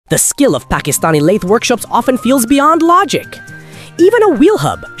The skill of Pakistani lathe workshops often feels beyond logic. Even a wheel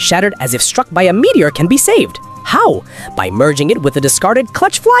hub, shattered as if struck by a meteor, can be saved. How? By merging it with a discarded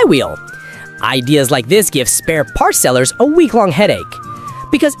clutch flywheel. Ideas like this give spare parts sellers a week-long headache,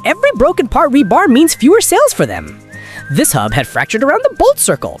 because every broken part rebar means fewer sales for them. This hub had fractured around the bolt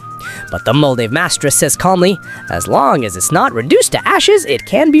circle, but the Moldev Mastress says calmly, as long as it's not reduced to ashes, it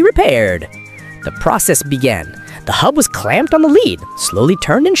can be repaired. The process began. The hub was clamped on the lead, slowly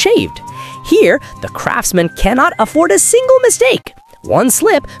turned and shaved. Here, the craftsman cannot afford a single mistake. One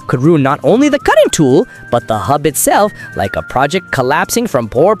slip could ruin not only the cutting tool, but the hub itself, like a project collapsing from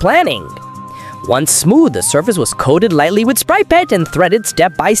poor planning. Once smooth, the surface was coated lightly with spray paint and threaded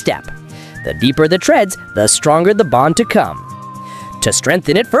step by step. The deeper the treads, the stronger the bond to come. To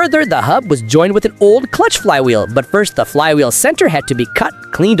strengthen it further, the hub was joined with an old clutch flywheel, but first the flywheel center had to be cut,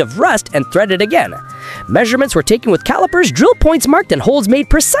 cleaned of rust, and threaded again. Measurements were taken with calipers, drill points marked, and holes made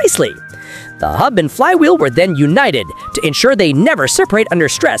precisely. The hub and flywheel were then united. To ensure they never separate under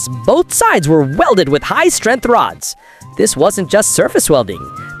stress, both sides were welded with high-strength rods. This wasn't just surface welding.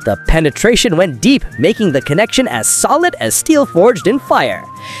 The penetration went deep, making the connection as solid as steel forged in fire.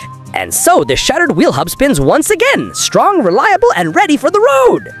 And so the shattered wheel hub spins once again, strong, reliable, and ready for the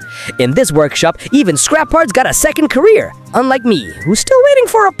road. In this workshop, even scrap parts got a second career, unlike me, who's still waiting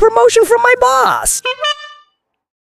for a promotion from my boss.